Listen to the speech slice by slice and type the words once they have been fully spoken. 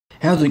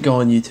How's it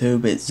going,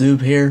 YouTube? It's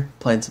Zoob here,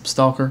 playing some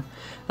Stalker.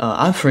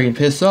 I'm freaking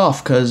pissed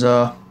off because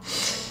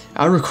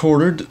I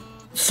recorded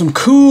some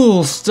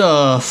cool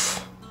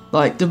stuff,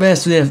 like the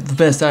best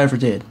I ever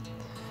did.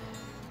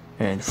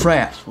 And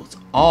Fraps was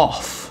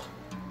off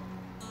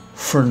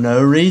for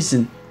no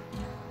reason.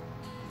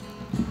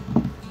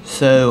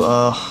 So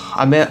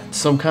I met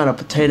some kind of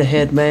potato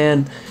head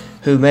man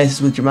who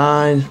messes with your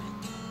mind,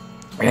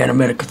 and I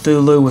met a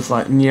Cthulhu with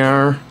like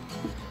Nyar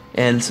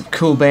and some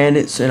cool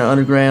bandits in an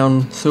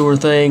underground sewer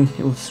thing.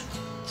 It's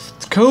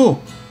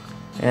cool,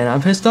 and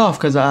I'm pissed off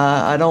because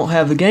I don't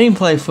have the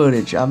gameplay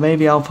footage.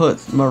 Maybe I'll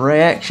put my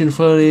reaction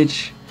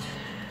footage.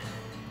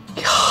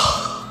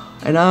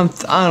 And I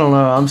don't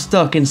know, I'm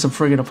stuck in some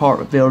friggin'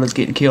 apartment buildings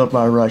getting killed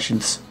by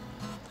Russians.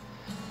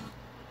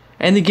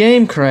 And the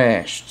game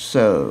crashed,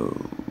 so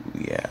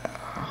yeah.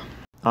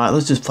 Alright,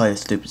 let's just play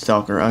this stupid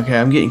Stalker. Okay,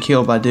 I'm getting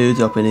killed by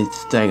dudes up in his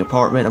dang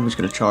apartment. I'm just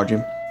gonna charge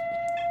him,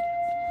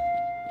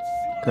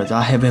 because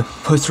I have been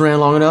pushed around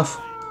long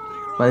enough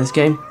by this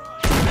game.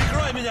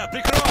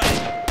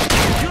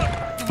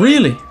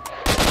 Really?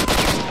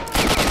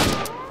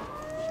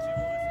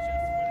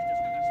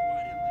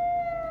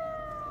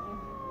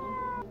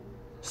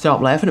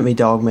 Stop laughing at me,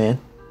 dog man.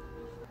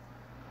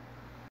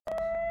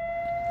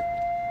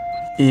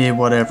 Yeah,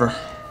 whatever.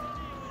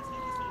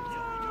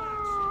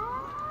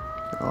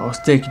 Oh,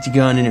 stick your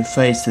gun in his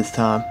face this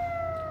time.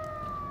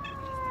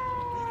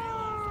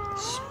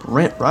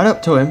 Sprint right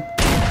up to him.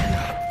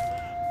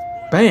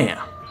 Bam!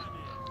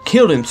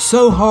 Killed him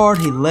so hard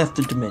he left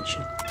the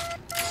dimension.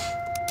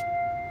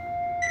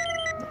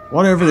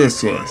 Whatever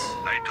this is.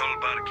 I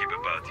told Barkeep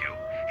about you.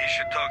 He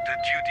should talk to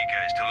duty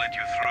guys to let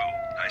you through.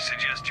 I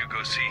suggest you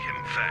go see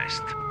him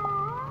fast.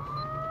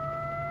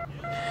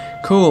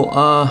 Cool,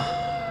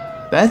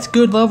 that's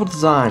good level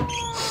design.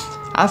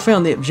 I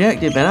found the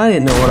objective and I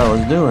didn't know what I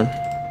was doing.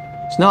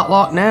 It's not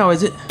locked now,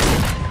 is it?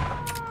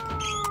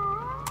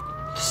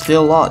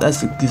 Still locked.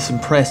 That's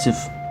impressive.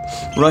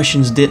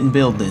 Russians didn't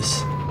build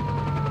this.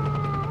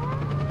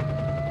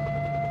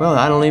 Well,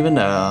 I don't even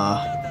know.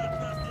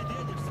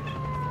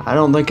 I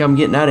don't think I'm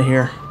getting out of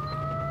here.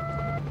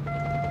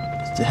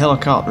 The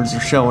helicopters are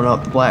showing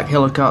up, the black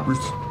helicopters.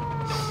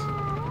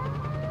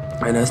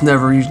 And that's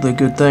never usually a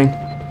good thing.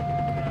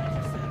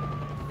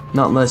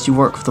 Not unless you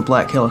work for the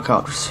black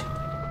helicopters.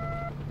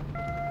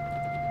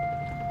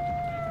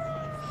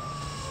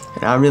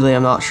 And I really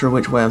am not sure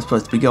which way I'm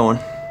supposed to be going.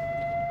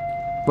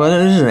 Well,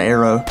 there's an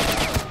arrow.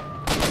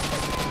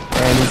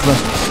 And there's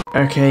Russians.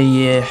 Okay,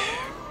 yeah.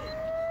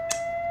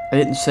 I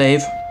didn't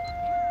save,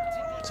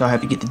 so I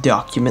have to get the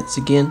documents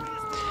again.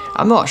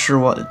 I'm not sure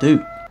what to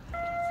do.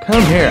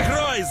 Come here.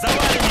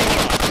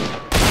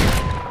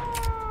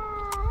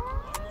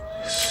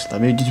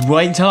 Let me just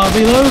wait until I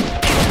reload.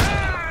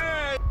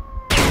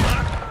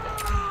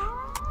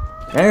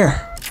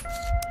 There.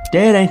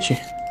 Dead, ain't you?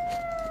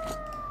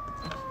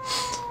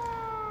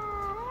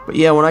 But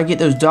yeah, when I get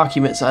those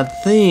documents, I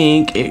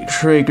think it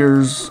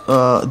triggers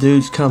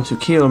dudes come to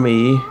kill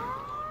me.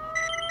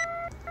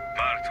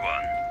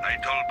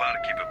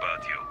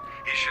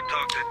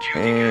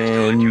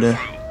 And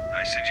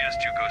I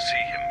suggest you go see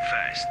him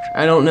fast.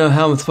 I don't know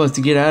how I'm supposed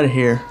to get out of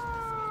here.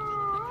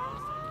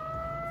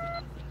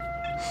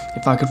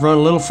 If I could run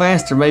a little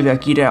faster, maybe I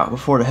could get out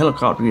before the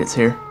helicopter gets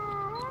here.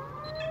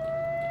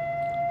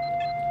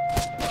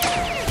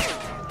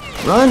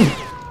 Run!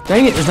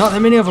 Dang it, there's not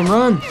that many of them.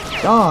 Run!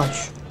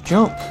 Dodge!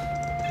 Jump!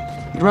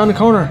 Get around the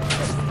corner.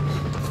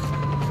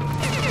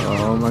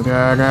 Oh my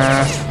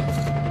goodness.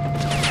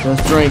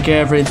 Just drink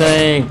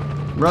everything.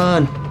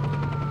 Run!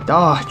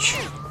 Dodge!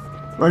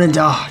 Run and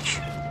dodge.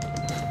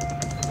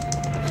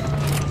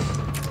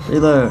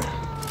 Reload.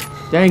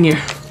 Dang you.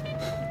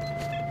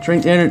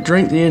 Drink the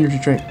energy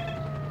drink.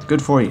 It's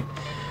good for you.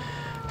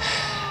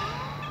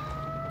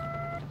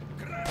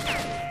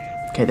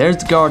 Okay, there's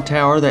the guard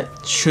tower that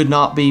should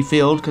not be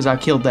filled because I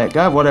killed that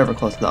guy. Whatever,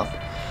 close enough.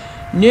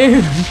 No,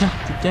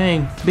 not the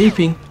dang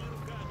beeping.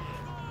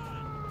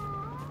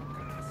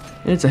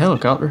 It's a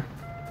helicopter.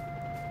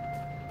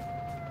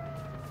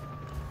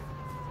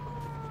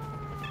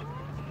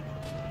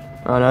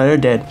 Oh no, they're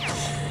dead.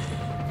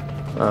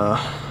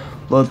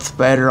 Blood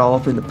spatter all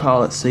up in the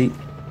pilot seat.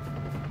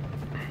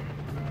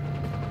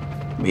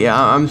 Yeah,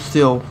 I'm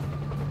still...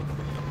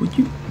 Would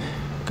you...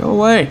 Go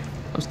away.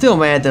 I'm still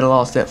mad that I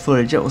lost that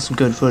footage. That was some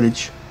good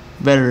footage.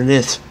 Better than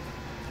this.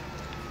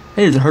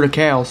 Hey, there's a herd of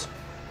cows.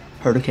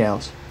 Herd of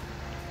cows.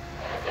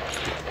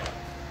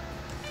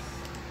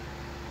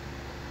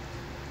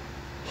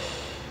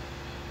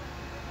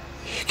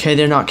 Okay,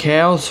 they're not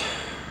cows.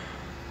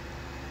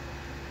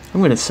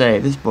 I'm gonna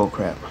save. This is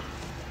bullcrap.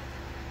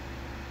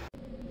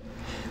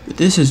 But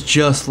this is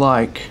just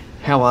like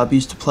how I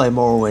used to play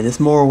Morrowind. It's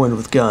Morrowind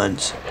with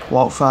guns.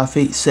 Walk 5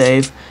 feet,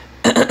 save,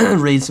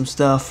 read some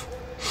stuff,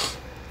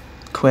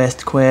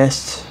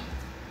 quest,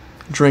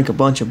 drink a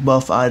bunch of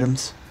buff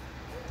items.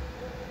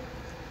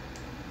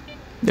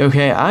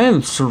 Okay, I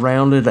am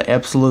surrounded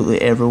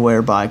absolutely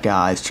everywhere by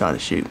guys trying to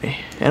shoot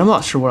me, and I'm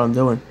not sure what I'm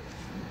doing.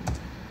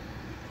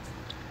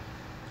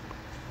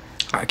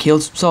 I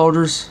killed some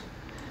soldiers.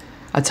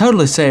 I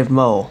totally saved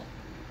Mole.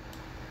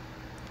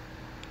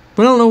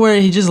 But I don't know where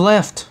he just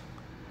left.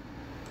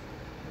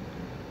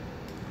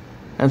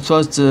 I'm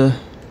supposed to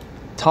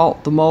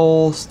talk the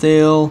Mole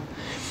still.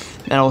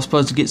 And I was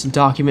supposed to get some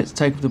documents to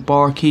take to the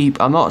barkeep.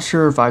 I'm not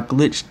sure if I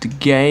glitched the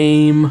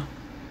game.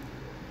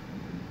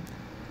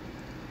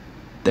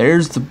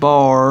 There's the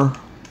bar.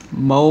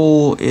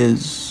 Mole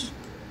is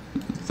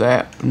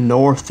that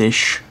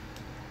northish.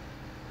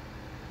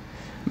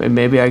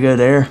 Maybe I go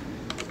there.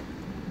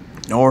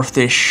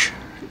 Northish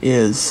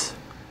is...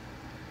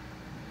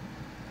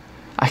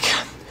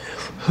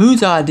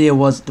 Whose idea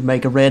was it to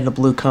make a red and a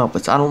blue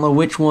compass? I don't know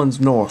which one's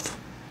north.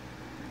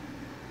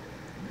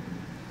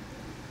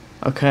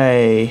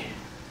 Okay.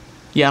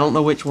 Yeah, I don't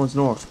know which one's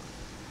north.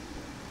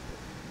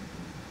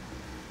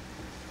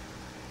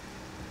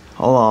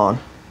 Hold on.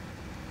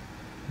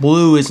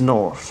 Blue is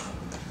north.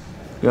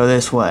 Go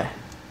this way.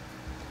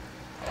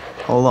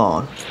 Hold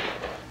on.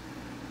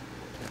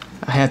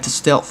 I have to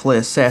stealthily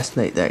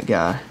assassinate that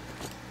guy.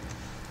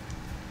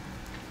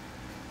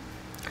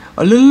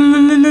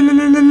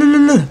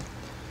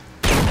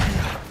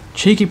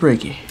 Cheeky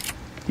breaky.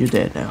 You're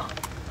dead now.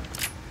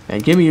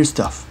 And give me your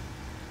stuff.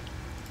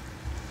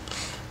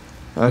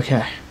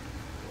 Okay.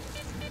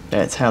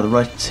 That's how the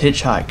Russians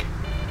hitchhike.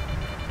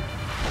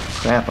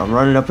 Crap, I'm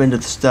running up into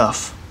the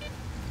stuff.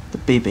 The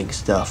beeping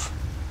stuff.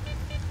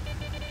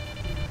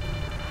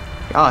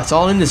 Oh, it's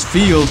all in this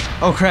field.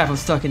 Oh crap, I'm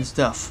stuck in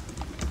stuff.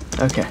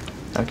 Okay.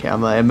 Okay,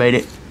 I made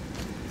it.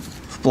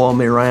 It's blowing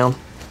me around.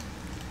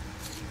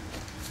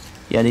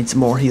 Yeah, I need some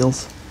more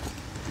heals.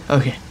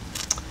 Okay.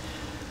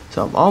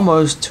 So I'm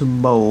almost to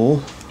Mole,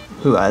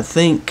 who I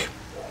think,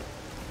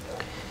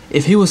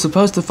 if he was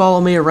supposed to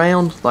follow me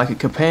around like a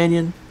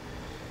companion,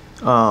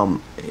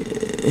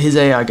 his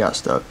AI got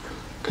stuck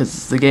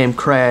because the game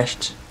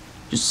crashed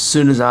just as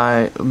soon as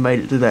I made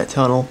it through that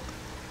tunnel.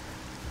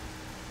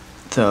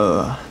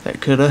 So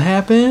that could have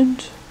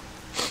happened.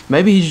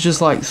 Maybe he's just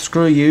like,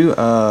 screw you,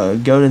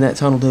 go in that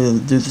tunnel to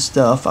do the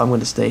stuff. I'm going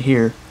to stay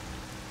here.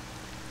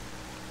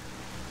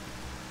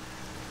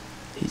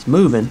 He's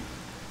moving.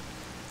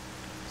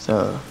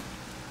 So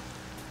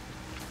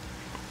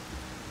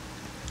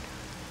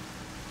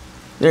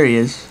there he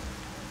is.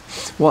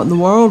 What in the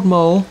world,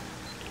 Mole?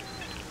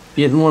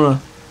 You didn't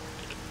want to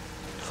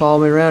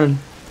follow me around and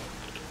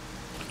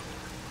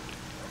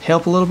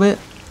help a little bit?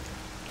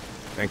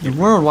 Thank you. The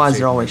worldwide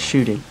are always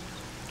shooting.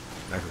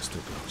 That was too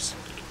close.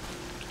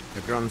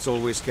 The grunts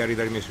always carry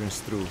their missions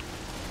through.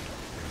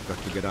 We've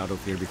got to get out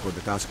of here before the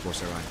task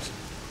force arrives.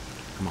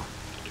 Come on,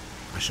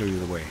 I'll show you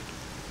the way.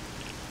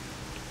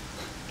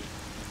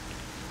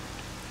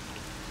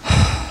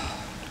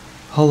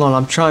 Hold on,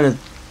 I'm trying to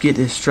get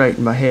this straight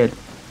in my head.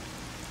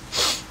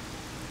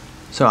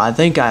 So I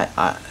think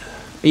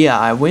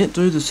I went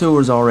through the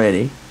sewers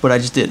already, but I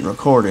just didn't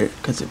record it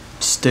because it's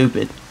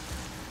stupid.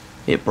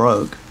 It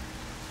broke.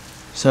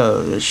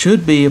 So there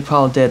should be a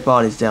pile of dead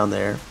bodies down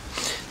there.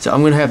 So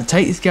I'm gonna have to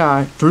take this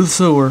guy through the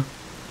sewer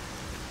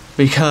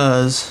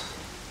because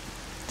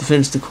to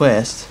finish the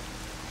quest.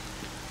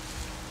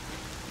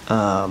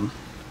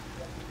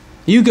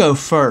 You go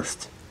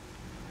first.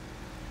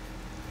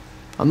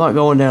 I'm not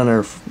going down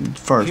there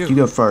first. You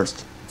go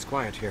first. It's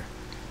quiet here.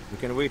 We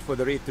can wait for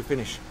the raid to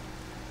finish.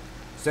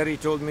 Seri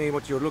told me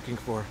what you're looking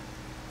for.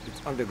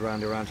 It's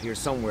underground around here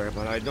somewhere,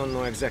 but I don't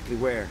know exactly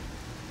where.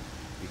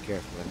 Be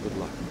careful and good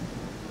luck.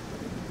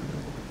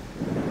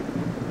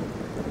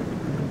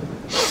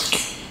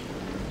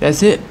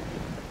 That's it.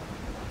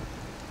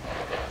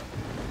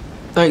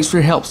 Thanks for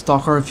your help,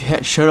 Stalker. If you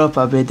hadn't shut up,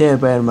 I'd be dead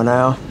by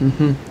now.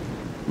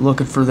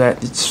 Looking for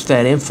that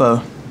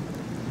info.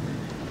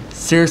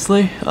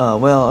 Seriously?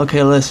 Well,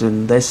 okay,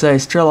 listen. They say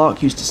Stalker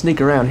used to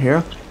sneak around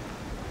here.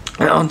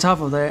 And on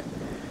top of that,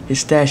 his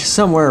stash is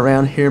somewhere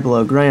around here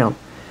below ground.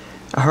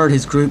 I heard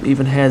his group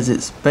even has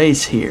its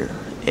base here.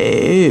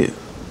 Ew.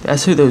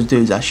 That's who those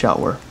dudes I shot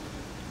were.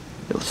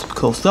 There was some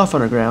cool stuff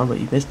underground, but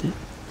you missed it.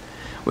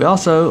 We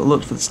also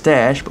looked for the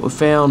stash, but we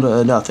found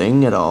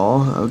nothing at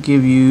all. I'll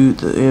give you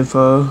the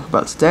info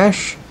about the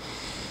stash.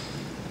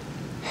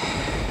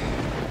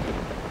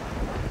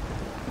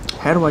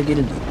 How do I get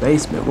into the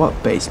basement?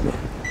 What basement?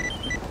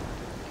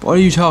 What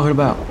are you talking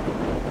about?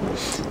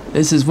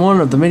 This is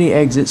one of the many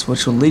exits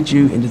which will lead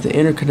you into the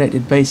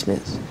interconnected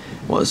basements.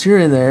 Once you're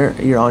in there,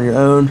 you're on your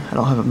own. I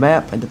don't have a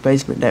map, and the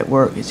basement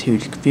network is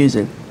hugely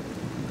confusing.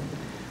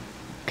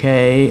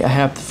 Okay, I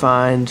have to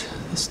find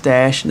the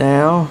stash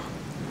now.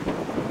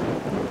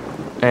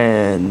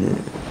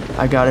 And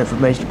I got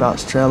information about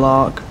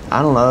Stalker.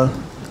 I don't know.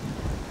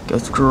 Go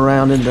screw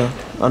around in the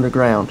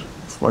underground.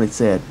 That's what he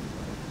said.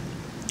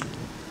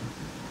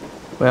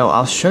 Well,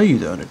 I'll show you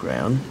the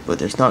underground, but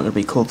there's not going to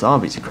be cool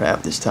zombies and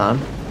crap this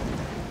time.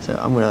 So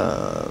I'm going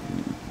to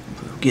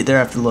get there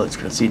after lunch.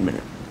 Gonna see you in a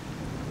minute.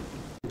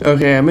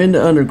 Okay, I'm in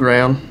the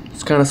underground.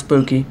 It's kind of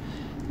spooky.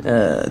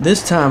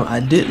 This time I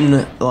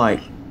didn't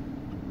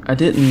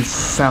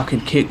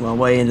falcon kick my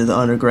way into the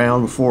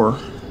underground before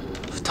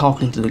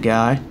talking to the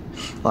guy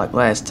like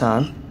last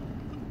time.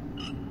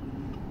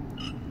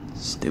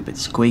 Stupid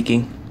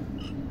squeaking.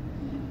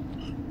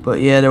 But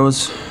yeah, there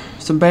was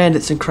some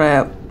bandits and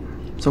crap.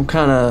 Some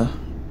kind of,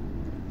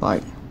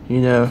 like,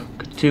 you know,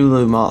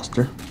 Cthulhu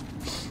monster.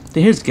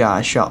 Then here's the guy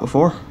I shot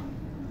before.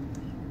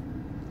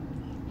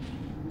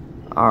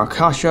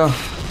 Arkasha.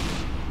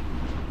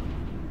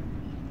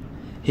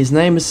 His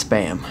name is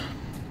Spam.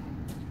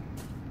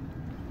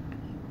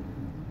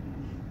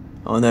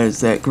 Oh, and there's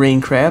that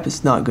green crap.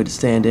 It's not good to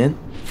stand in.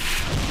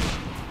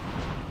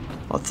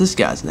 What's this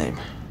guy's name?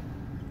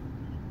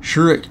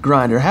 Shurick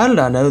Grinder. How did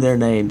I know their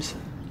names?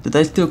 Did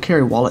they still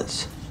carry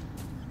wallets?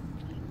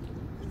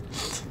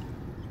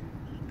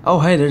 Oh,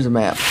 hey, there's a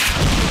map.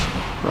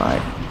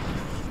 Right.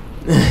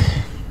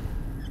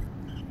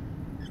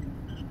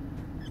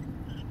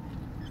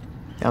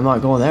 I'm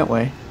not going that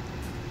way.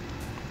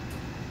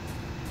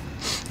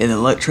 And the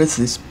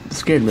electricity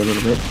scared me a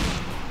little bit.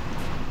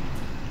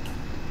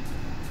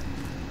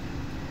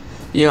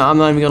 You know, I'm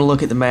not even going to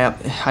look at the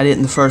map. I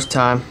didn't the first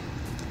time.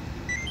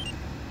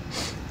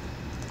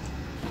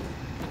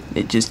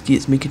 It just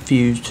gets me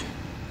confused.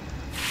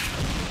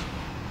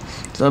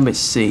 So let me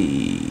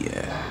see.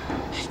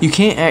 You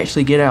can't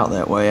actually get out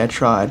that way. I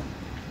tried.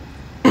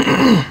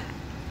 Yeah,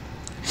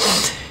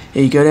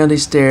 you go down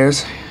these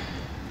stairs.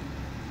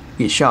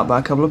 Get shot by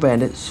a couple of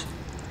bandits.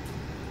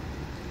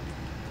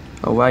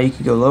 Oh wow, you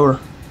can go lower.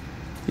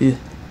 Yeah.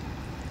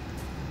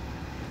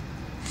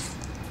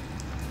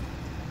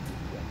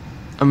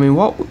 I mean,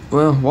 what?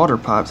 Well, water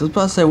pipes. I was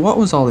about to say, what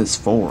was all this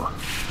for?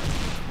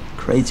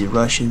 Crazy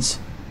Russians.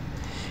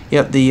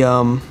 Yep, the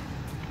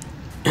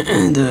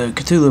the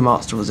Cthulhu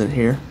monster was in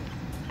here.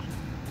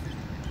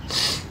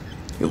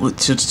 It was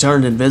just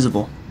turned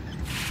invisible,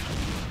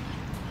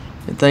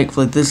 and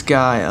thankfully this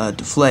guy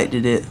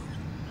deflected it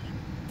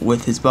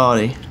with his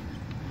body,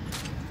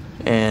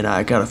 and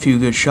I got a few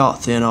good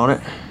shots in on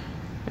it,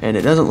 and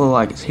it doesn't look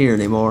like it's here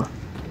anymore.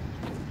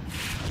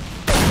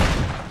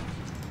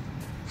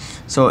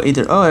 So it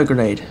either, oh, a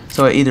grenade.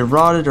 So it either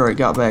rotted or it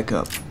got back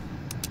up.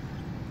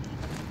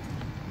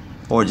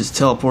 Or it just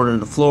teleported to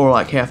the floor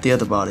like half the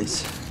other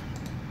bodies.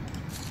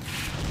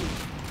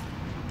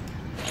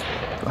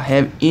 Do I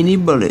have any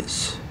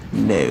bullets?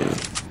 No.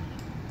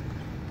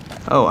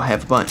 Oh, I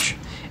have a bunch.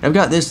 And I've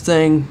got this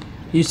thing,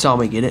 you saw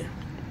me get it.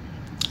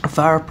 A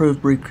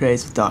fireproof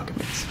briefcase with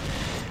documents.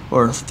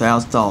 Worth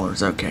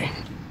 $1,000, okay.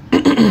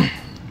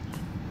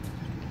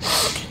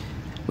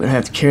 We're gonna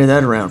have to carry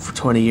that around for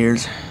 20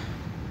 years.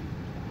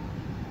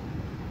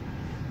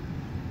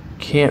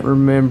 Can't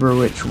remember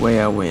which way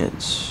I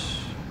went.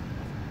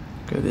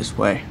 Go this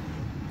way.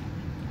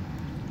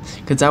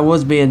 Because I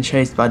was being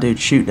chased by dudes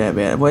shooting at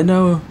me. Wait,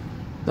 no.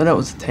 No, that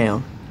was the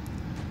town.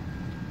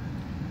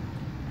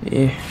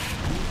 Yeah.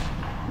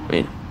 I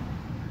mean.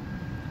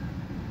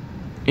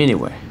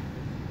 Anyway.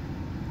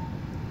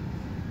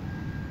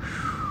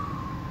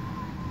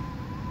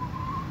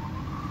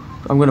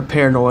 I'm going to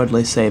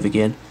paranoidly save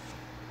again.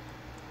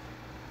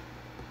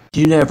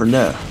 You never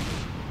know.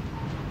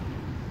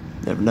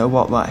 Never know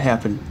what might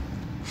happen.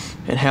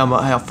 And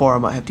how far I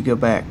might have to go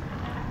back.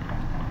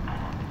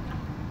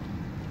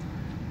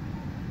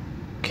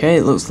 Okay,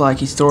 it looks like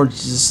he stored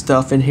his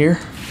stuff in here.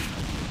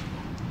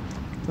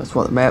 That's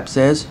what the map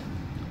says.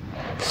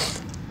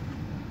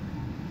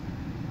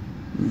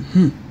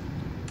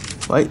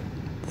 Wait,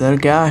 is that a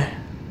guy?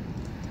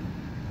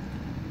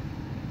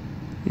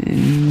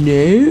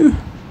 No.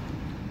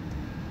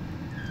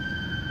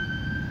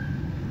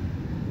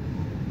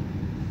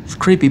 This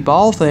creepy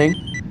ball thing.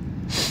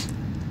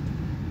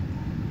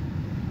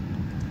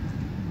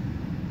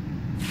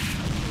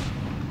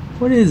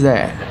 What is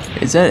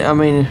that? Is that, I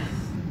mean,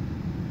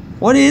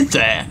 what is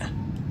that?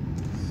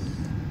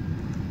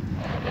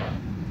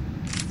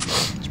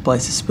 This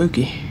place is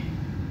spooky.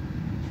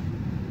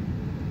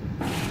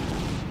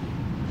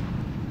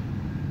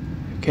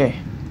 Okay.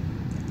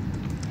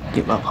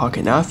 Get my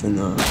pocket knife and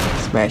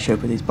smash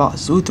open these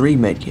boxes. Ooh, 3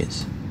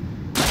 medkits.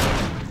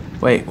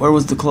 Wait, where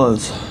was the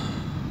clothes?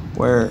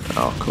 Where?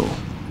 Oh, cool.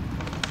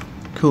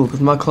 Cool, because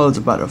my clothes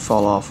are about to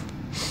fall off.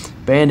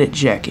 Bandit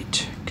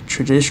jacket.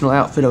 Traditional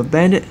outfit of a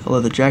bandit. A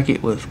leather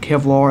jacket with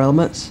Kevlar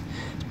elements.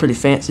 It's pretty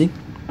fancy.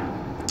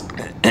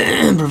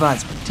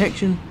 Provides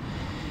protection.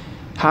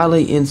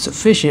 Highly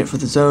insufficient for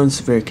the zone's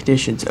severe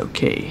conditions.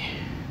 Okay.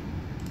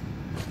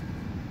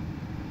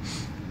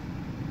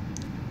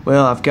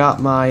 Well, I've got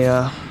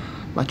my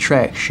my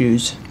track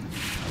shoes.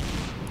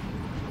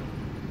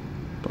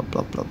 Blah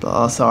blah blah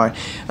blah. Oh, sorry.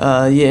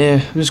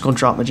 Yeah, I'm just gonna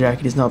drop my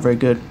jacket. It's not very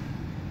good.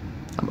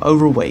 I'm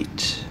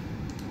overweight.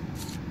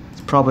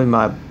 It's probably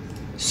my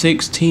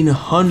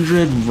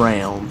 1,600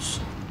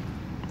 rounds.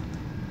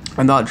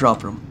 I'm not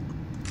dropping them.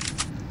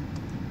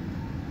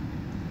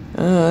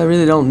 I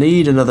really don't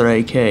need another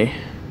AK.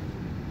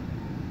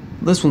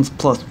 This one's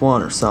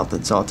 +1 or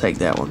something, so I'll take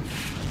that one.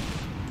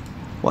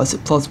 What's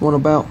it +1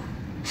 about?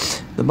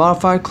 The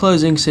modified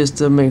closing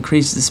system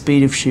increases the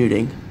speed of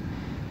shooting.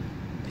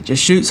 It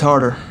just shoots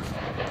harder.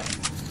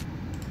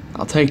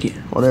 I'll take it,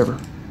 whatever.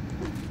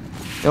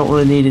 Don't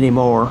really need any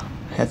more.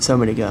 Have so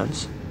many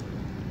guns.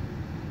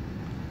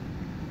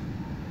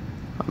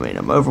 I mean,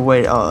 I'm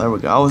overweight. Oh, there we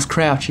go. I was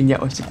crouching,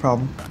 that was the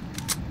problem.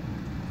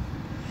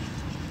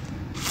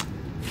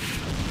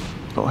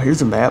 Oh,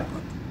 here's a map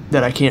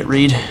that I can't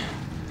read.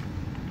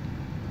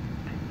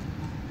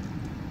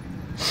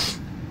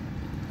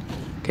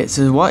 Okay,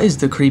 so what is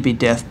the creepy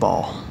death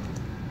ball?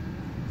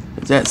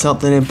 Is that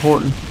something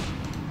important?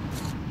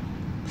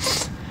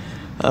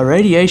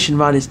 Radiation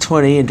minus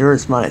 20,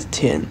 endurance minus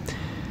 10.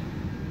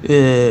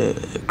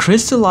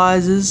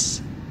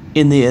 Crystallizes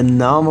in the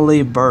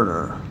anomaly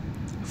burner.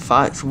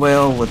 Fights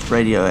well with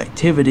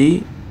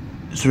radioactivity,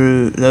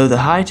 though the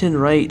heightened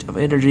rate of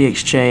energy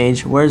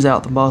exchange wears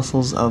out the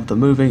muscles of the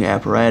moving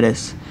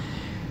apparatus.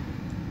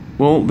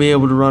 Won't be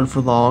able to run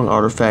for long.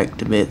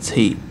 Artifact emits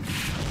heat.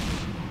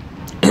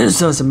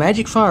 So it's a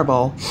magic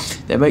fireball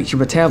that makes your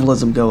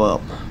metabolism go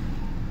up.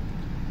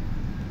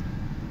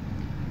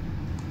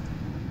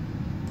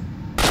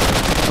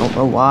 Don't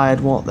know why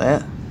I'd want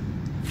that.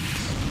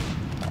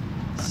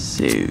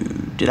 So,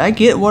 did I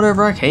get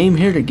whatever I came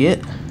here to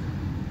get?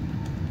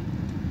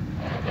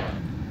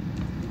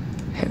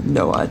 Have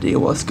no idea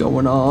what's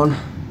going on.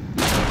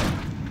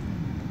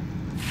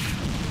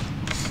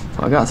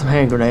 Oh, I got some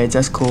hand grenades,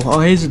 that's cool. Oh,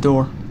 here's the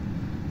door.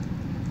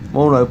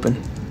 Won't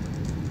open.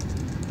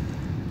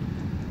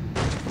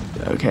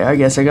 Okay, I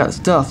guess I got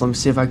stuff. Let me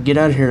see if I can get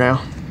out of here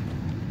now.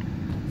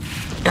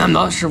 I'm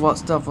not sure what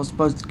stuff I was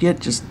supposed to get,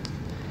 just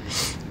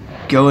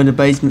go in the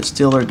basement,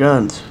 steal their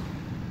guns.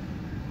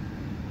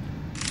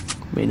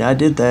 I mean, I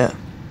did that.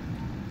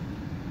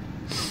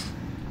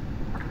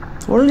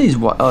 What are these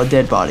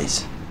dead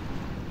bodies?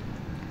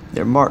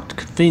 They're marked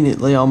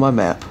conveniently on my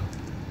map.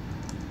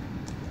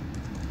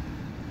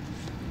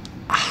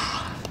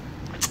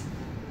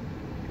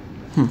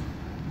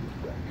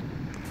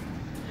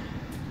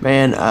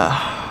 Man,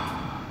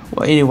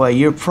 well, anyway,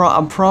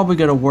 I'm probably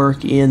gonna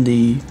work in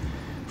the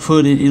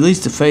footage, at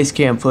least the face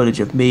cam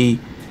footage of me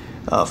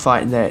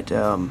fighting that,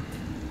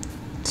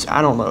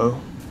 I don't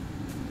know,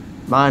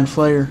 mind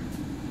flayer.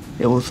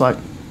 It was like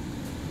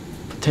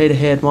potato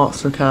head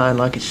monster kind,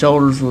 like its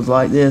shoulders was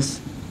like this,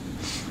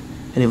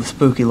 and it was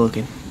spooky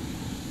looking,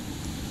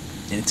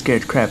 and it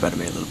scared the crap out of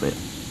me a little bit.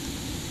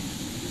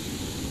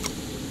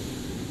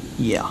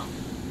 Yeah.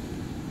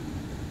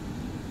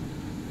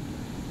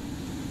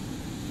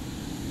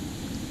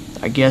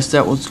 I guess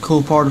that was the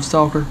cool part of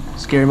Stalker,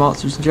 scary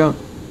monsters and junk.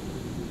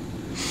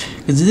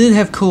 Because it did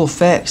have cool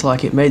effects,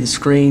 like it made the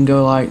screen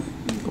go like,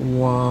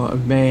 wow,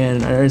 man,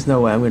 there's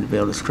no way I'm going to be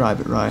able to describe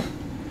it right.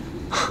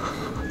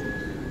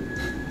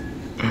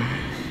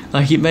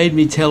 Like it made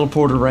me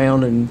teleport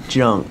around and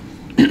junk.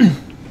 It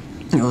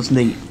was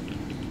neat.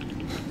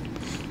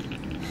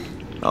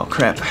 Oh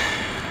crap.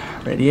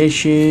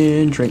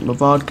 Radiation, drink my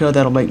vodka,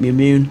 that'll make me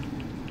immune.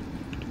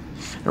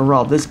 And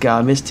rob this guy,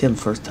 I missed him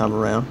first time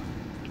around.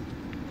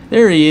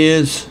 There he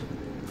is.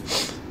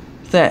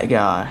 That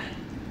guy.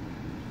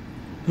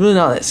 Really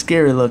not that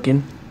scary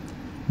looking,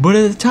 but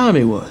at the time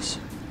he was.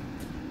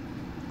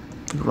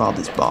 I'm gonna rob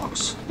this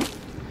box.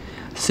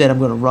 I said I'm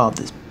gonna rob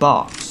this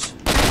box.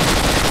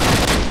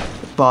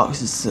 The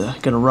box is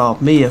gonna rob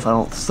me if I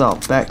don't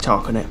stop back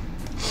talking it.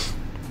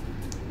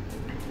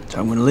 So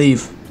I'm gonna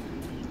leave.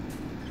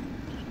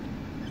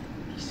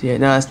 See, no,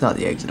 that's not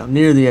the exit. I'm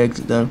near the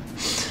exit though.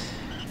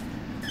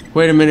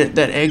 Wait a minute,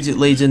 that exit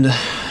leads into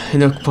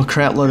a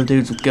crap load of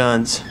dudes with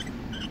guns.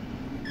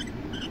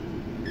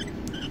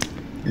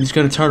 I'm just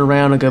gonna turn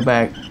around and go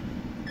back.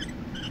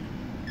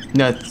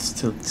 No,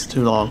 it's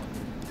too long.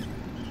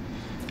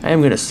 I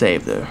am gonna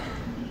save though.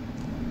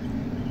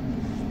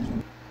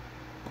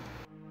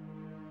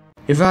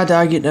 If I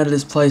die getting out of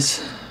this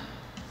place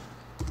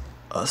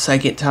a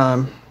second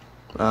time,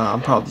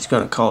 I'm probably just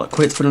gonna call it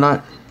quits for the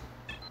night.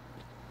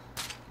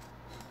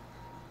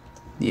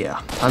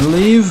 Yeah, time to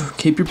leave.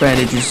 Keep your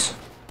bandages.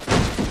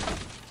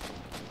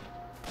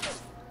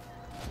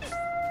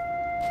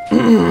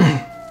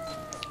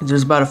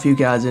 There's about a few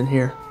guys in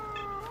here.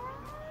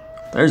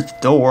 There's the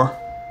door.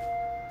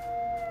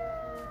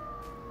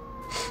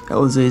 That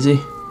was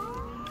easy.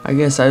 I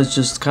guess I was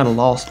just kind of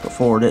lost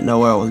before, didn't know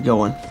where I was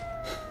going.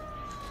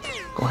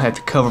 Gonna have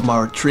to cover my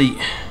retreat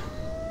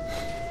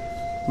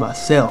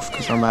myself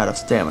because I'm out of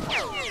stamina.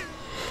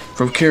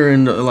 From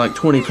carrying like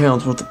 20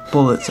 pounds worth of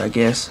bullets, I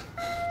guess.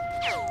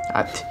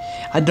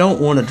 I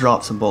don't want to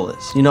drop some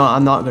bullets. You know,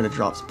 I'm not going to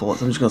drop some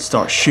bullets. I'm just going to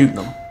start shooting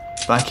them.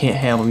 If I can't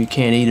have them, you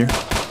can't either.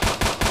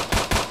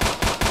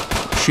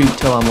 Shoot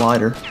till I'm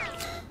lighter.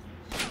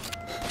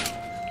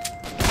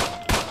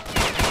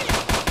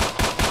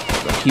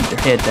 Keep their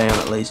head down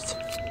at least.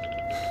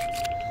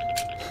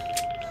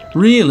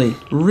 Really,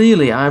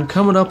 really, I'm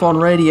coming up on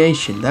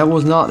radiation. That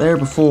was not there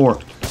before.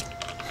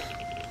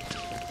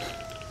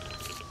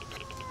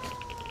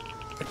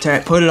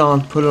 Attack, put it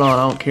on, I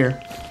don't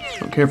care. I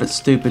don't care if it's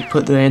stupid,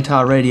 put the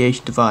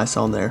anti-radiation device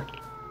on there.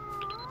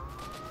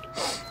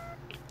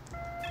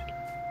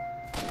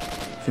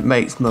 If it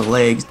makes my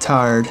legs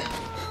tired.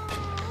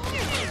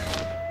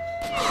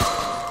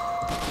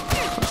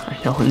 I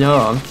don't know,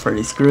 I'm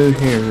pretty screwed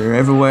here. They're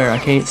everywhere, I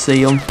can't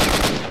see them.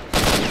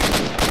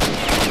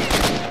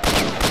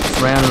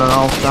 Surrounded on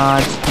all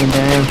sides, and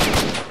down.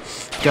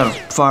 Got a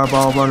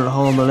fireball running a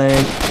hole in my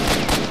leg.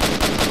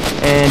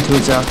 And to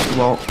its out the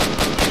wall.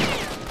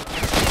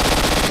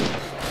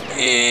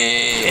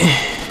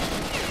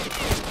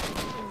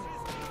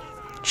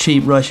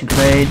 Cheap Russian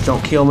grenades,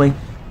 don't kill me.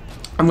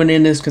 I'm gonna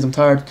end this because I'm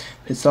tired,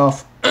 pissed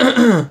off.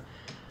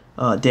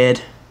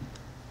 Dead.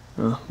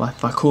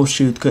 My cool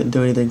shoot couldn't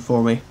do anything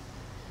for me.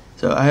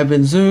 So I have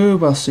been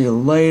Zoob. I'll see you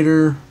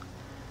later.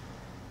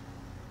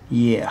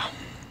 Yeah.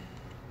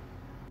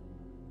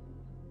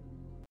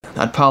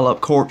 I'd pile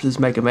up corpses,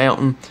 make a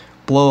mountain,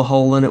 blow a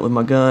hole in it with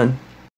my gun.